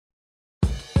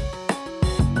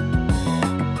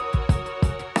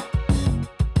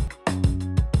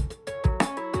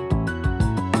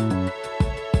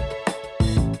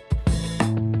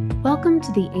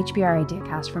to the HBR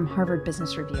Ideacast from Harvard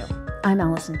Business Review. I'm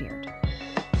Allison Beard.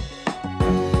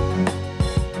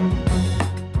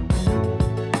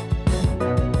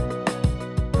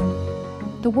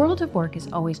 The world of work is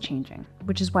always changing,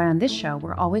 which is why on this show,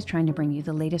 we're always trying to bring you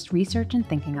the latest research and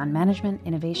thinking on management,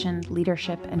 innovation,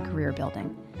 leadership, and career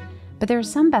building. But there are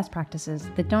some best practices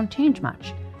that don't change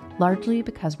much, largely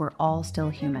because we're all still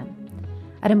human.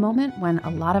 At a moment when a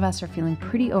lot of us are feeling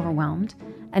pretty overwhelmed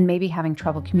and maybe having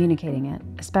trouble communicating it,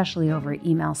 especially over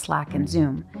email, Slack, and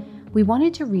Zoom, we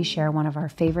wanted to reshare one of our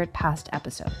favorite past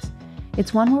episodes.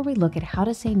 It's one where we look at how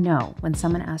to say no when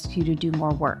someone asks you to do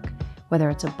more work, whether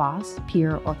it's a boss,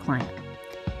 peer, or client.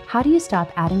 How do you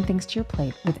stop adding things to your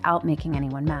plate without making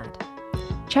anyone mad?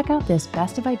 Check out this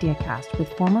Best of Ideacast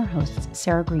with former hosts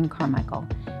Sarah Green Carmichael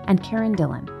and Karen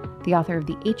Dillon, the author of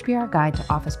the HBR Guide to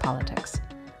Office Politics.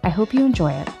 I hope you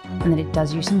enjoy it and that it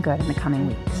does you some good in the coming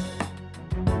weeks.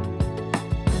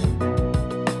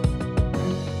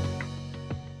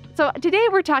 So today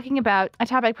we're talking about a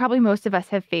topic probably most of us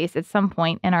have faced at some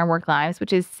point in our work lives,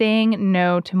 which is saying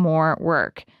no to more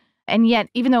work. And yet,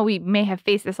 even though we may have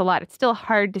faced this a lot, it's still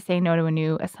hard to say no to a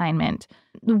new assignment.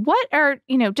 What are,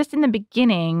 just in the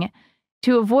beginning,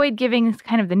 to avoid giving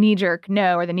kind of the knee-jerk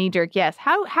no or the knee-jerk yes,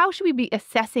 how should we be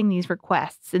assessing these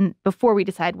requests and before we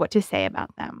decide what to say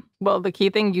about them? Well, the key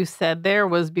thing you said there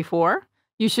was before.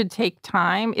 You should take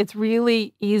time. It's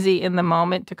really easy in the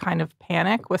moment to kind of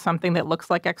panic with something that looks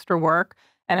like extra work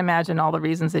and imagine all the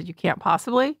reasons that you can't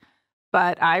possibly.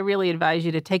 But I really advise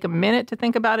you to take a minute to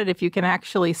think about it. If you can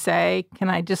actually say, can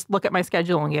I just look at my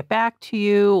schedule and get back to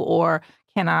you? Or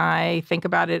can I think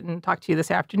about it and talk to you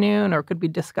this afternoon? Or could we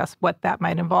discuss what that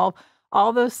might involve?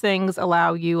 All those things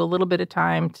allow you a little bit of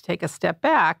time to take a step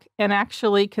back and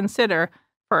actually consider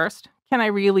first, can I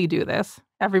really do this?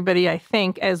 Everybody, I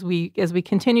think, as we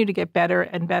continue to get better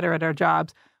and better at our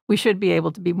jobs, we should be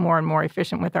able to be more and more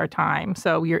efficient with our time.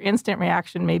 So your instant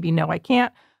reaction may be, no, I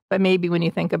can't. But maybe when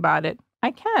you think about it, I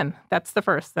can. That's the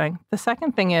first thing. The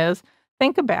second thing is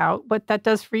think about what that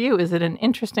does for you. Is it an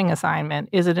interesting assignment?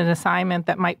 Is it an assignment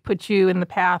that might put you in the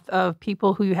path of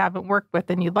people who you haven't worked with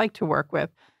and you'd like to work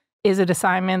with? Is it an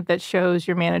assignment that shows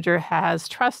your manager has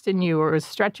trust in you or is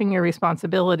stretching your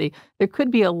responsibility? There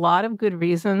could be a lot of good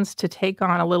reasons to take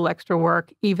on a little extra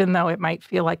work, even though it might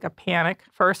feel like a panic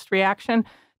first reaction,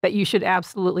 that you should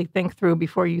absolutely think through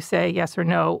before you say yes or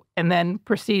no, and then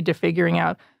proceed to figuring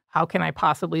out, how can I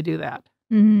possibly do that?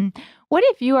 Mm-hmm. What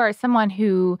if you are someone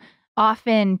who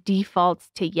often defaults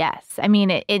to yes? I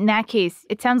mean, in that case,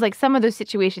 it sounds like some of those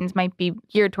situations might be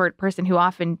geared toward a person who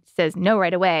often says no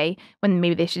right away when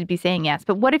maybe they should be saying yes.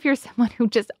 But what if you're someone who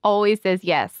just always says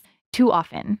yes too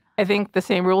often? I think the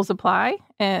same rules apply,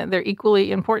 and they're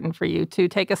equally important for you to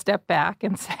take a step back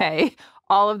and say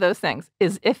all of those things.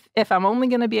 Is if I'm only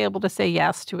going to be able to say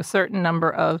yes to a certain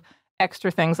number of extra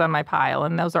things on my pile,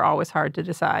 and those are always hard to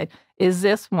decide. Is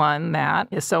this one that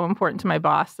is so important to my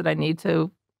boss that I need to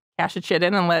cash a shit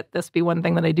in and let this be one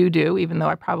thing that I do, even though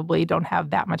I probably don't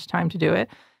have that much time to do it?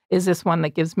 Is this one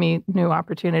that gives me new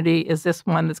opportunity? Is this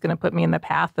one that's going to put me in the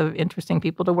path of interesting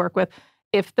people to work with?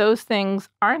 If those things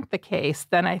aren't the case,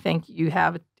 then I think you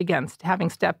have, again, having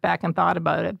stepped back and thought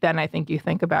about it, then I think you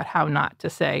think about how not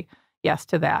to say yes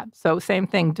to that. So same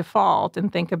thing, default,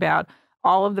 and think about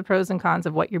all of the pros and cons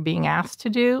of what you're being asked to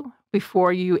do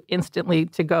before you instantly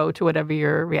to go to whatever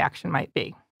your reaction might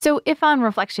be. So if on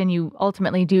reflection you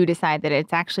ultimately do decide that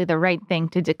it's actually the right thing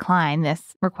to decline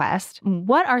this request,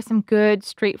 what are some good,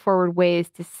 straightforward ways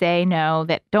to say no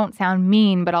that don't sound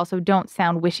mean, but also don't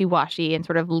sound wishy-washy and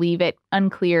sort of leave it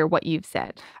unclear what you've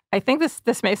said? I think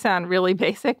this may sound really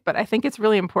basic, but I think it's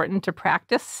really important to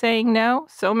practice saying no.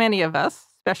 So many of us,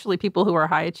 especially people who are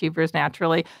high achievers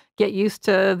naturally, get used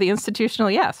to the institutional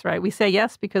yes, right? We say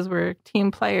yes because we're a team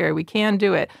player. We can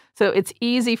do it. So it's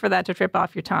easy for that to trip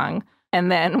off your tongue. And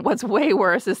then what's way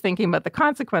worse is thinking about the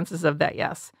consequences of that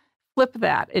yes. Flip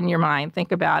that in your mind.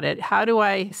 Think about it. How do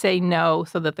I say no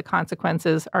so that the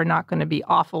consequences are not going to be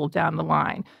awful down the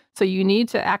line? So you need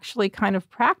to actually kind of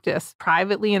practice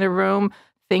privately in a room.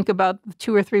 Think about the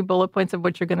 2 or 3 bullet points of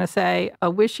what you're going to say.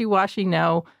 A wishy-washy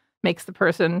no makes the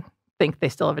person think they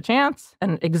still have a chance.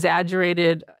 An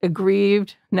exaggerated,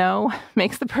 aggrieved no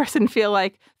makes the person feel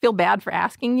bad for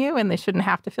asking you, and they shouldn't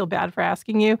have to feel bad for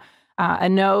asking you. A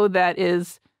no that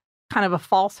is kind of a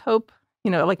false hope,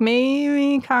 like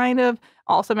maybe kind of,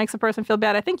 also makes the person feel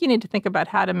bad. I think you need to think about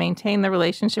how to maintain the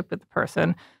relationship with the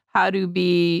person, how to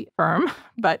be firm,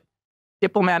 but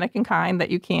diplomatic and kind that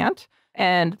you can't,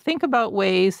 and think about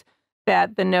ways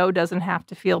that the no doesn't have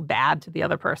to feel bad to the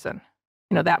other person.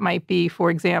 That might be,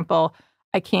 for example,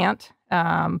 I can't,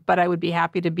 but I would be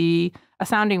happy to be a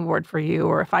sounding board for you.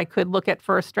 Or if I could look at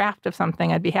first draft of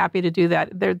something, I'd be happy to do that.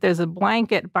 There's a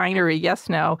blanket binary yes,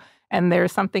 no, and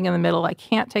there's something in the middle. I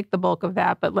can't take the bulk of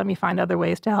that, but let me find other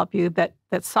ways to help you that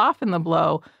soften the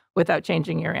blow without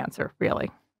changing your answer, really.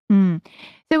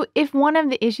 So if one of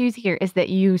the issues here is that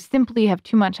you simply have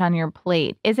too much on your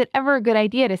plate, is it ever a good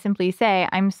idea to simply say,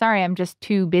 I'm sorry, I'm just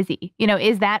too busy?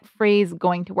 Is that phrase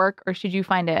going to work, or should you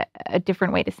find a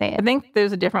different way to say it? I think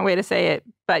there's a different way to say it,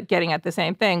 but getting at the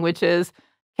same thing, which is,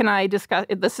 can I discuss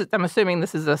this? I'm assuming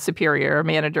this is a superior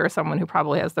manager, someone who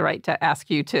probably has the right to ask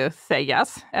you to say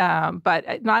yes,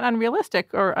 but not unrealistic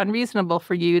or unreasonable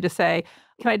for you to say,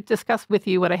 can I discuss with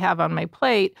you what I have on my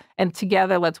plate? And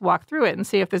together, let's walk through it and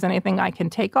see if there's anything I can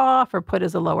take off or put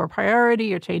as a lower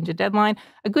priority or change a deadline.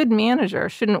 A good manager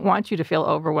shouldn't want you to feel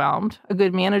overwhelmed. A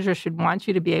good manager should want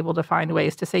you to be able to find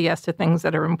ways to say yes to things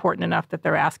that are important enough that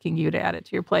they're asking you to add it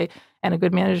to your plate. And a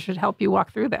good manager should help you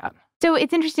walk through that. So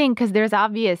it's interesting because there's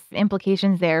obvious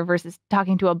implications there versus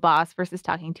talking to a boss versus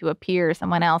talking to a peer or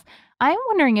someone else. I'm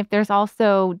wondering if there's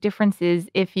also differences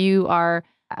if you are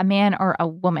a man or a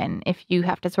woman, if you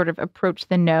have to sort of approach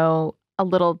the no a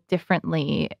little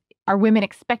differently. Are women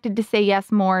expected to say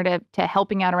yes more to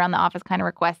helping out around the office kind of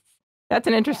requests? That's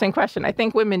an interesting question. I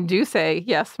think women do say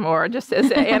yes more, just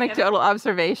as an anecdotal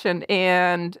observation,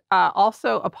 and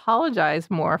also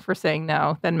apologize more for saying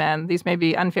no than men. These may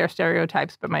be unfair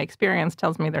stereotypes, but my experience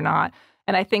tells me they're not.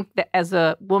 And I think that as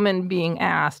a woman being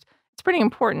asked, it's pretty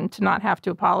important to not have to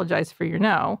apologize for your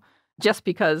no, just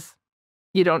because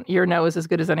your no is as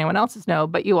good as anyone else's no,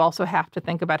 but you also have to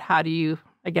think about how do you,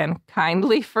 again,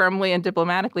 kindly, firmly, and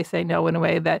diplomatically say no in a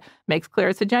way that makes clear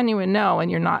it's a genuine no and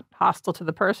you're not hostile to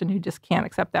the person who just can't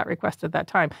accept that request at that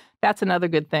time. That's another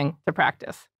good thing to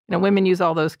practice. Women use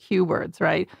all those cue words,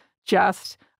 right?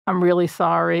 Just, I'm really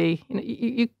sorry.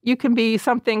 You can be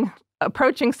something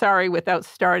approaching sorry without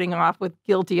starting off with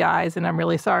guilty eyes and I'm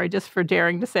really sorry just for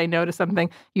daring to say no to something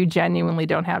you genuinely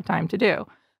don't have time to do.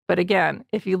 But again,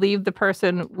 if you leave the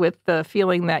person with the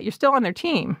feeling that you're still on their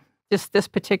team, just this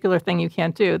particular thing you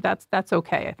can't do, that's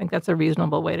okay. I think that's a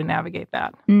reasonable way to navigate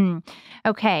that.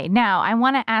 Okay. Now, I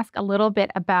want to ask a little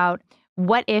bit about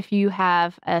what if you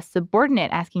have a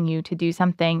subordinate asking you to do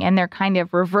something and they're kind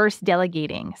of reverse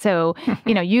delegating. So,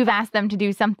 you've asked them to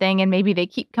do something and maybe they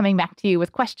keep coming back to you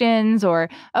with questions or,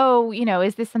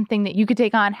 is this something that you could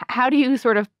take on? How do you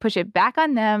sort of push it back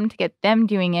on them to get them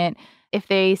doing it if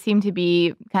they seem to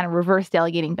be kind of reverse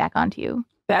delegating back onto you?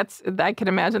 I can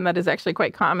imagine that is actually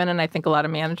quite common. And I think a lot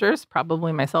of managers,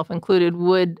 probably myself included,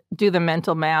 would do the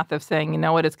mental math of saying, you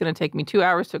know what, it's going to take me 2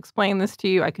 hours to explain this to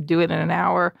you. I could do it in an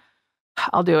hour.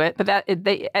 I'll do it. But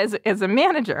as a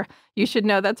manager, you should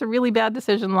know that's a really bad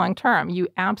decision long term. You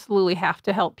absolutely have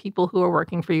to help people who are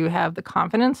working for you have the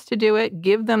confidence to do it,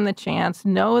 give them the chance,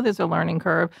 know there's a learning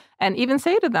curve, and even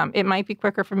say to them, it might be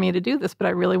quicker for me to do this, but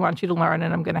I really want you to learn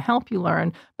and I'm going to help you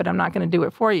learn, but I'm not going to do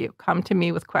it for you. Come to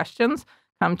me with questions.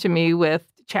 Come to me with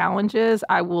challenges.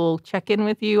 I will check in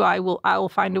with you. I will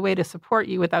find a way to support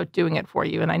you without doing it for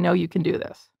you. And I know you can do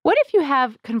this. What if you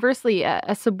have, conversely,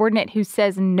 a subordinate who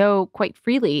says no quite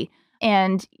freely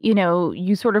and,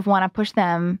 you sort of want to push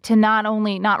them to not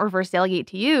only not reverse delegate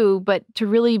to you, but to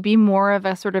really be more of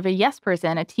a sort of a yes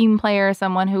person, a team player,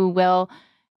 someone who will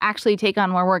actually take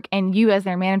on more work, and you as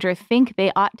their manager think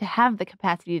they ought to have the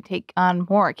capacity to take on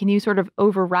more? Can you sort of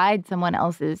override someone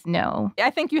else's no? I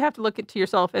think you have to look to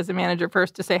yourself as a manager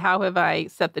first to say, how have I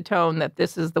set the tone that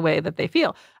this is the way that they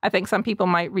feel? I think some people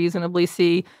might reasonably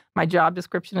see my job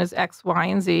description as X, Y,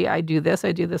 and Z. I do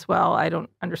this well. I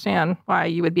don't understand why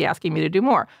you would be asking me to do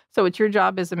more. So it's your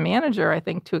job as a manager, I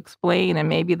think, to explain, and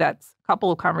maybe that's a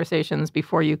couple of conversations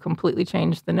before you completely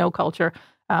change the no culture,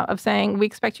 of saying, we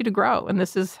expect you to grow. And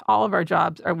this is all of our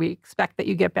jobs, or we expect that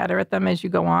you get better at them as you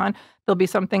go on. There'll be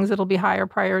some things that'll be higher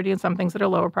priority and some things that are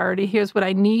lower priority. Here's what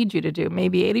I need you to do.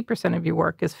 Maybe 80% of your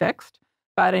work is fixed,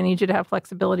 but I need you to have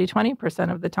flexibility 20%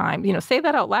 of the time. Say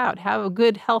that out loud. Have a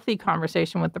good, healthy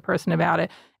conversation with the person about it.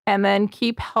 And then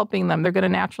keep helping them. They're going to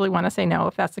naturally want to say no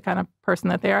if that's the kind of person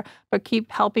that they are, but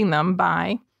keep helping them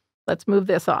by, let's move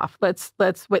this off. Let's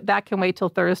that can wait till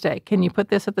Thursday. Can you put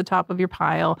this at the top of your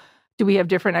pile? Do we have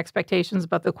different expectations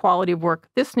about the quality of work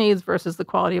this needs versus the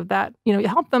quality of that?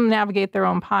 Help them navigate their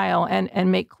own pile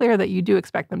and make clear that you do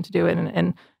expect them to do it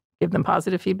and give them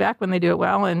positive feedback when they do it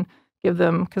well and give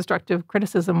them constructive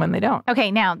criticism when they don't. Okay,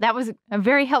 now that was a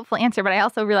very helpful answer, but I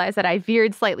also realized that I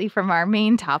veered slightly from our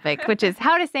main topic, which is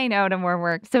how to say no to more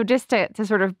work. So just to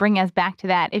sort of bring us back to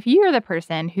that, if you're the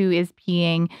person who is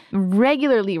being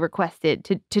regularly requested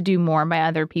to do more by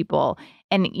other people,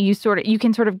 and you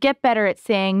can sort of get better at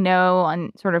saying no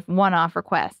on sort of one-off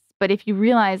requests, But if you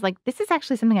realize like this is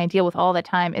actually something I deal with all the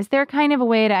time, is there kind of a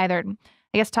way to either,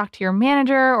 I guess, talk to your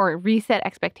manager or reset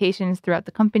expectations throughout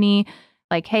the company?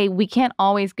 Like, hey, we can't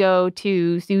always go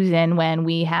to Susan when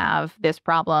we have this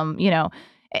problem.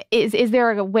 Is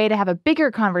there a way to have a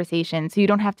bigger conversation so you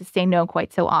don't have to say no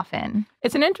quite so often?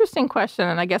 It's an interesting question.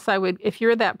 And I guess I would, if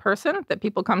you're that person that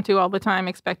people come to all the time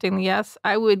expecting the yes,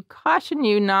 I would caution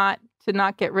you not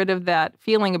get rid of that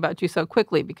feeling about you so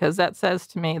quickly, because that says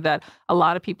to me that a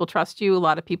lot of people trust you. A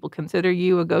lot of people consider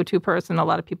you a go-to person. A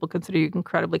lot of people consider you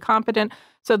incredibly competent.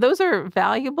 So those are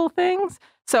valuable things.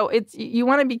 So you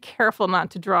want to be careful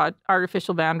not to draw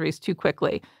artificial boundaries too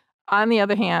quickly. On the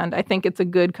other hand, I think it's a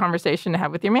good conversation to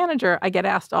have with your manager. I get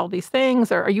asked all these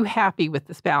things. Or are you happy with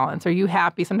this balance? Are you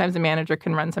happy? Sometimes a manager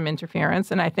can run some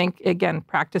interference. And I think, again,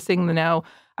 practicing the no,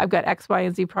 I've got X, Y,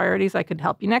 and Z priorities. I could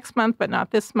help you next month, but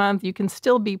not this month. You can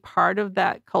still be part of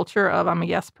that culture of I'm a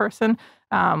yes person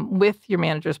with your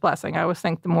manager's blessing. I always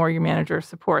think the more your manager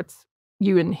supports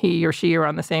you and he or she are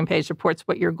on the same page, supports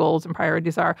what your goals and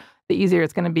priorities are, the easier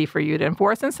it's going to be for you to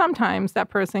enforce. And sometimes that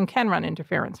person can run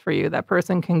interference for you. That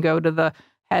person can go to the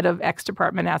head of X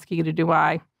department asking you to do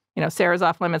Y. Sarah's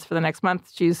off limits for the next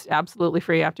month. She's absolutely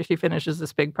free after she finishes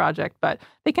this big project, but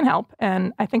they can help.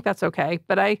 And I think that's okay.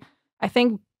 But I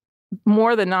think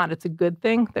more than not, it's a good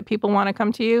thing that people want to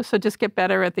come to you. So just get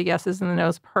better at the yeses and the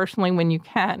nos personally when you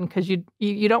can, because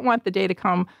you don't want the day to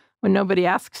come when nobody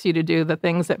asks you to do the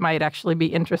things that might actually be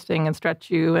interesting and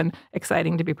stretch you and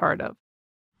exciting to be part of.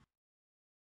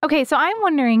 Okay, so I'm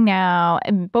wondering now,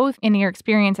 both in your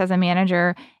experience as a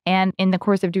manager and in the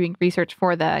course of doing research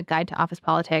for the Guide to Office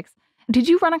Politics, did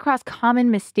you run across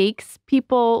common mistakes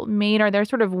people made? Are there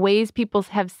sort of ways people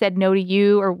have said no to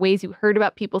you, or ways you heard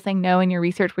about people saying no in your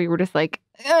research where you were just like,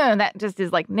 that just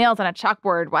is like nails on a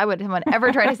chalkboard. Why would someone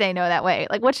ever try to say no that way?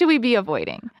 Like, what should we be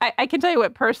avoiding? I can tell you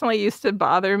what personally used to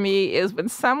bother me is when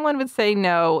someone would say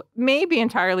no, maybe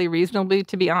entirely reasonably,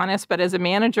 to be honest, but as a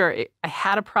manager, I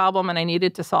had a problem and I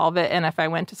needed to solve it. And if I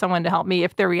went to someone to help me,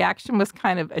 if their reaction was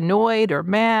kind of annoyed or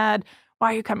mad,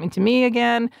 why are you coming to me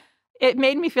again? It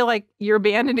made me feel like you're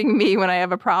abandoning me when I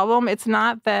have a problem. It's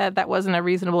not that wasn't a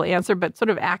reasonable answer, but sort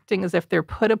of acting as if they're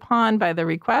put upon by the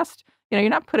request. You're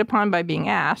not put upon by being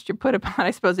asked. You're put upon,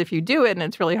 I suppose, if you do it and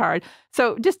it's really hard.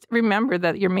 So just remember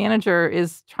that your manager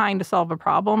is trying to solve a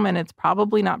problem and it's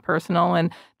probably not personal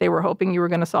and they were hoping you were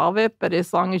going to solve it. But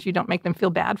as long as you don't make them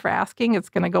feel bad for asking, it's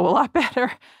going to go a lot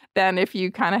better than if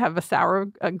you kind of have a sour,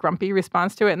 grumpy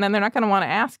response to it. And then they're not going to want to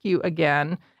ask you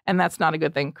again. And that's not a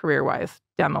good thing career-wise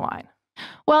down the line.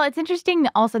 Well, it's interesting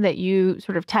also that you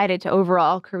sort of tied it to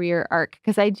overall career arc,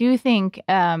 because I do think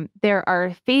there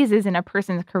are phases in a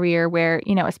person's career where,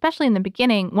 especially in the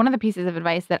beginning, one of the pieces of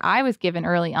advice that I was given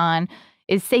early on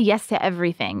is say yes to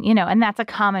everything, and that's a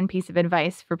common piece of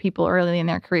advice for people early in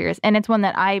their careers. And it's one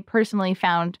that I personally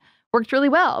found worked really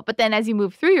well. But then as you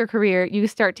move through your career, you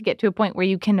start to get to a point where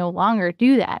you can no longer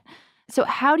do that. So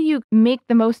how do you make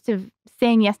the most of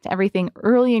saying yes to everything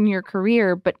early in your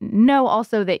career, but know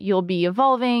also that you'll be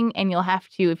evolving and you'll have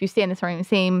to, if you stay in the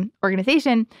same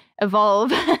organization,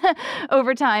 evolve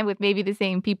over time with maybe the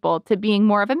same people to being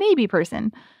more of a maybe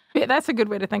person? Yeah, that's a good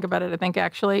way to think about it, I think,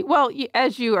 actually. Well,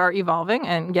 as you are evolving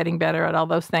and getting better at all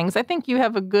those things, I think you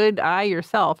have a good eye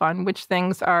yourself on which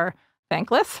things are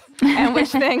thankless and which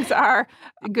things are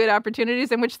good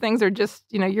opportunities and which things are just,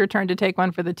 your turn to take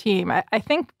one for the team. I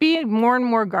think being more and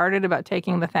more guarded about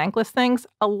taking the thankless things,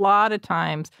 a lot of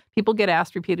times people get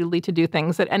asked repeatedly to do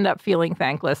things that end up feeling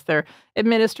thankless. They're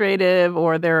administrative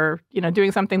or they're,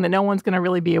 doing something that no one's going to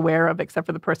really be aware of except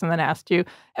for the person that asked you.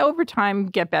 Over time,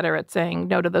 get better at saying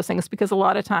no to those things, because a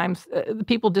lot of times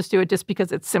people just do it just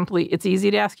because it's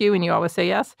easy to ask you and you always say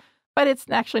yes. But it's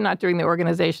actually not doing the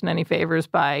organization any favors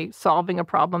by solving a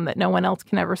problem that no one else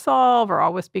can ever solve or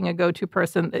always being a go-to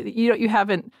person. You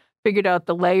haven't figured out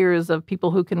the layers of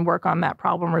people who can work on that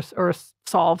problem or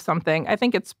solve something. I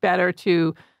think it's better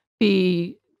to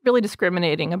be really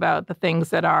discriminating about the things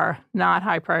that are not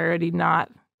high priority,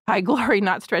 not high glory,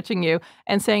 not stretching you,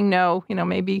 and saying no,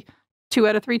 maybe 2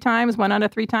 out of 3 times, 1 out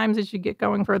of 3 times as you get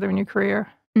going further in your career.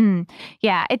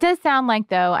 Yeah, it does sound like,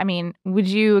 though, would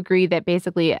you agree that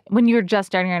basically when you're just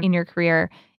starting out in your career,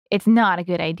 it's not a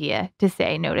good idea to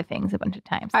say no to things a bunch of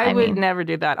times? I would never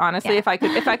do that, honestly. Yeah. If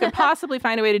I could possibly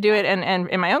find a way to do it, and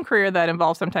in my own career that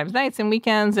involves sometimes nights and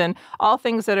weekends and all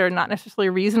things that are not necessarily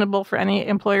reasonable for any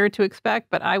employer to expect,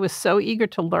 but I was so eager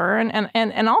to learn.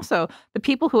 And also the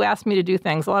people who asked me to do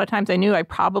things, a lot of times I knew I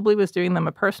probably was doing them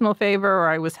a personal favor or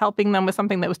I was helping them with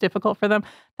something that was difficult for them.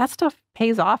 That stuff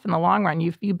pays off in the long run.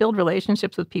 You build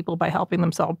relationships with people by helping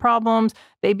them solve problems.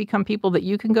 They become people that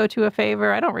you can go to a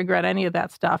favor. I don't regret any of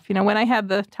that stuff. stuff. When I had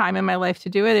the time in my life to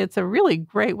do it, it's a really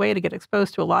great way to get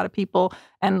exposed to a lot of people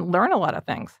and learn a lot of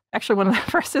things. Actually, one of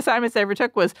the first assignments I ever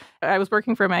took was I was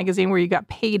working for a magazine where you got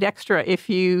paid extra if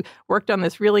you worked on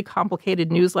this really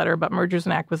complicated newsletter about mergers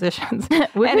and acquisitions. And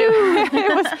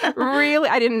it was really,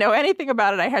 I didn't know anything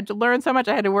about it. I had to learn so much.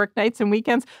 I had to work nights and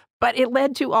weekends. But it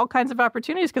led to all kinds of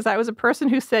opportunities because I was a person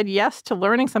who said yes to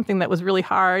learning something that was really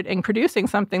hard and producing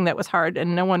something that was hard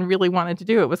and no one really wanted to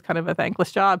do. It was kind of a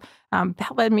thankless job.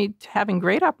 That led me to having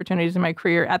great opportunities in my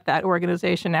career at that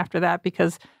organization after that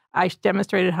because I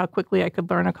demonstrated how quickly I could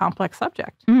learn a complex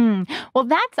subject. Well,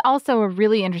 that's also a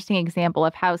really interesting example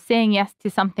of how saying yes to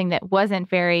something that wasn't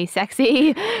very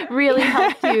sexy really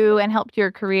helped you and helped your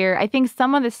career. I think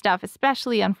some of the stuff,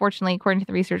 especially, unfortunately, according to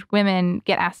the research, women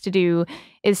get asked to do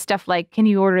is stuff like, can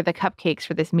you order the cupcakes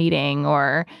for this meeting?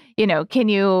 Or, can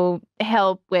you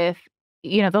help with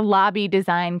the lobby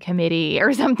design committee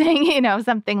or something,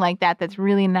 something like that that's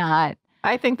really not.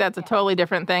 I think that's a totally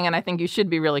different thing, and I think you should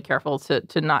be really careful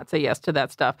to not say yes to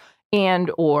that stuff.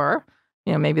 And or,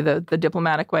 maybe the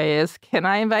diplomatic way is, can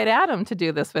I invite Adam to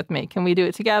do this with me? Can we do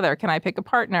it together? Can I pick a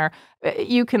partner?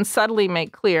 You can subtly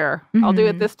make clear, I'll do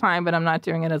it this time, but I'm not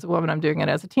doing it as a woman. I'm doing it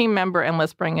as a team member, and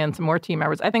let's bring in some more team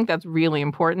members. I think that's really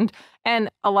important. And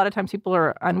a lot of times people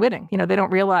are unwitting. They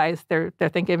don't realize they're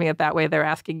thinking of it that way. They're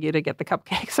asking you to get the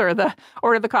cupcakes or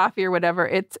order the coffee or whatever.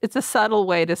 It's a subtle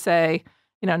way to say,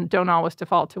 don't always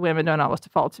default to women, don't always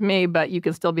default to me, but you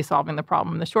can still be solving the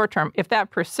problem in the short term. If that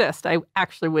persists, I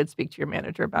actually would speak to your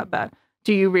manager about that.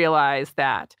 Do you realize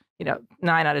that, 9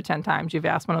 out of 10 times you've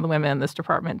asked one of the women in this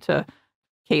department to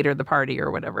cater the party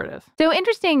or whatever it is? So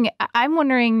interesting. I'm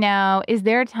wondering now, is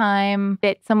there a time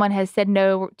that someone has said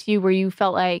no to you where you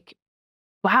felt like,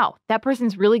 wow, that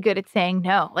person's really good at saying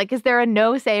no? Like, is there a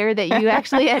no-sayer that you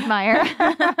actually admire?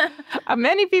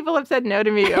 Many people have said no to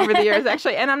me over the years,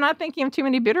 actually, and I'm not thinking of too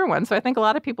many bitter ones. So I think a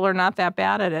lot of people are not that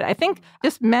bad at it. I think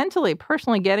just mentally,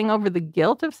 personally, getting over the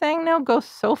guilt of saying no goes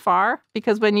so far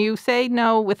because when you say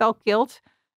no without guilt,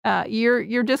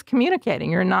 you're just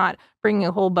communicating. You're not bringing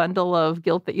a whole bundle of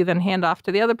guilt that you then hand off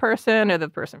to the other person or the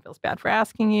person feels bad for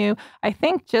asking you. I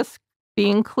think just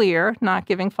being clear, not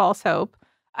giving false hope.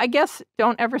 I guess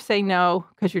don't ever say no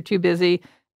because you're too busy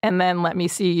and then let me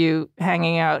see you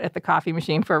hanging out at the coffee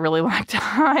machine for a really long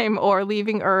time or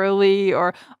leaving early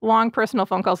or long personal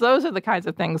phone calls. Those are the kinds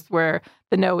of things where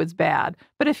the no is bad.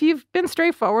 But if you've been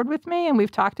straightforward with me and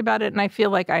we've talked about it and I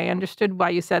feel like I understood why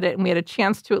you said it and we had a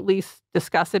chance to at least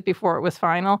discuss it before it was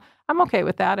final, I'm okay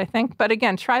with that, I think. But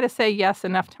again, try to say yes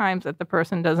enough times that the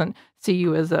person doesn't see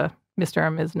you as a Mr.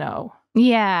 or Ms. No.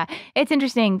 Yeah. It's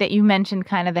interesting that you mentioned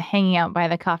kind of the hanging out by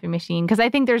the coffee machine, because I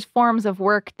think there's forms of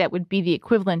work that would be the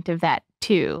equivalent of that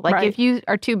too. Like if you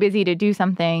are too busy to do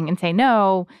something and say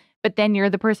no, but then you're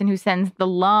the person who sends the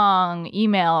long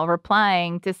email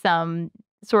replying to some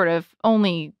sort of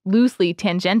only loosely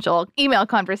tangential email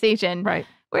conversation. Right.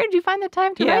 Where did you find the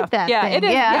time to write that thing? It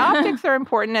is. The optics are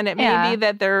important, and it may be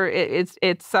that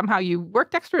it's somehow you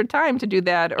worked extra time to do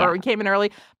that or came in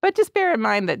early. But just bear in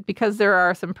mind that because there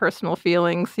are some personal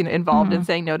feelings involved in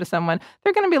saying no to someone,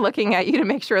 they're going to be looking at you to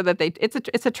make sure that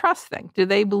it's a trust thing. Do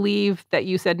they believe that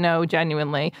you said no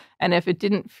genuinely? And if it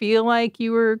didn't feel like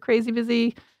you were crazy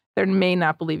busy, they may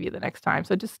not believe you the next time.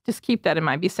 So just keep that in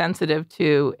mind. Be sensitive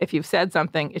to if you've said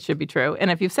something, it should be true.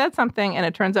 And if you've said something and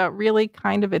it turns out really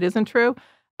kind of it isn't true,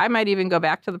 I might even go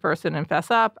back to the person and fess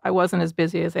up. I wasn't as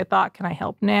busy as I thought. Can I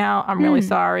help now? I'm really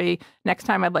sorry. Next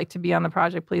time I'd like to be on the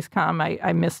project. Please come. I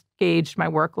misgauged my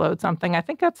workload, something. I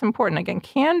think that's important. Again,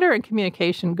 candor and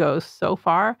communication goes so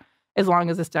far as long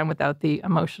as it's done without the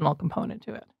emotional component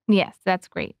to it. Yes, that's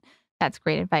great. That's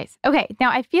great advice. Okay,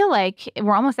 now I feel like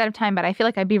we're almost out of time, but I feel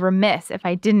like I'd be remiss if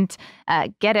I didn't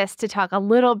get us to talk a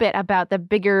little bit about the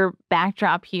bigger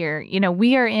backdrop here.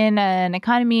 We are in an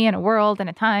economy and a world and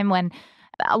a time when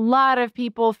a lot of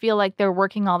people feel like they're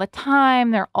working all the time.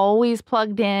 They're always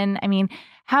plugged in. I mean,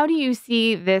 how do you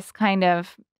see this kind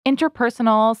of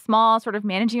interpersonal, small sort of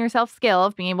managing yourself skill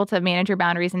of being able to manage your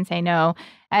boundaries and say no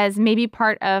as maybe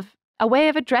part of a way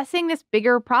of addressing this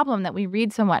bigger problem that we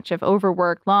read so much of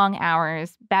overwork, long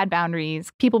hours, bad boundaries,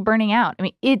 people burning out? I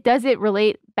mean, does it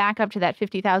relate back up to that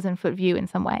 50,000-foot view in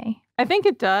some way? I think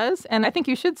it does. And I think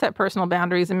you should set personal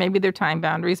boundaries, and maybe they're time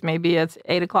boundaries. Maybe it's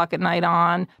 8 o'clock at night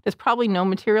on. There's probably no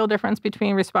material difference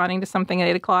between responding to something at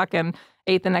 8 o'clock and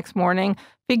 8 the next morning.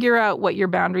 Figure out what your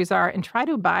boundaries are and try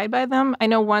to abide by them. I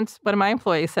know once one of my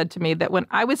employees said to me that when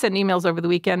I would send emails over the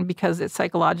weekend because it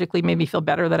psychologically made me feel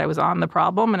better that I was on the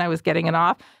problem and I was getting it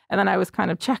off, and then I was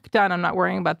kind of check, done, I'm not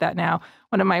worrying about that now.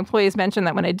 One of my employees mentioned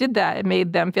that when I did that, it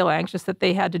made them feel anxious that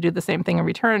they had to do the same thing in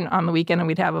return on the weekend, and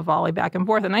we'd have a volley back and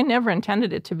forth. And I never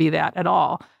intended it to be that at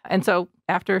all. And so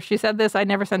after she said this, I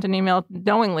never sent an email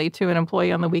knowingly to an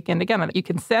employee on the weekend again. You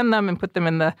can send them and put them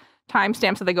in the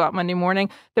timestamp so they go out Monday morning.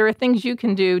 There are things you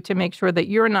can do to make sure that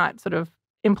you're not sort of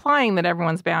implying that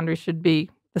everyone's boundaries should be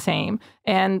the same,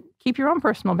 and keep your own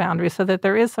personal boundaries so that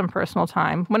there is some personal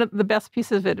time. One of the best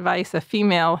pieces of advice a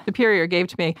female superior gave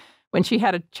to me when she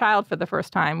had a child for the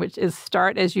first time, which is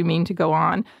start as you mean to go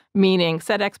on, meaning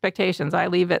set expectations. I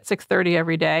leave at 6:30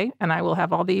 every day, and I will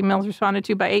have all the emails responded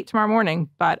to by 8 tomorrow morning,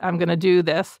 but I'm going to do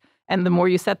this. And the more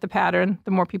you set the pattern,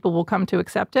 the more people will come to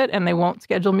accept it, and they won't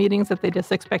schedule meetings that they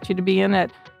just expect you to be in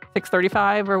at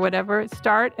 6:35 or whatever.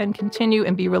 Start and continue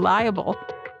and be reliable.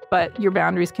 But your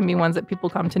boundaries can be ones that people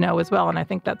come to know as well, and I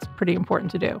think that's pretty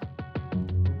important to do.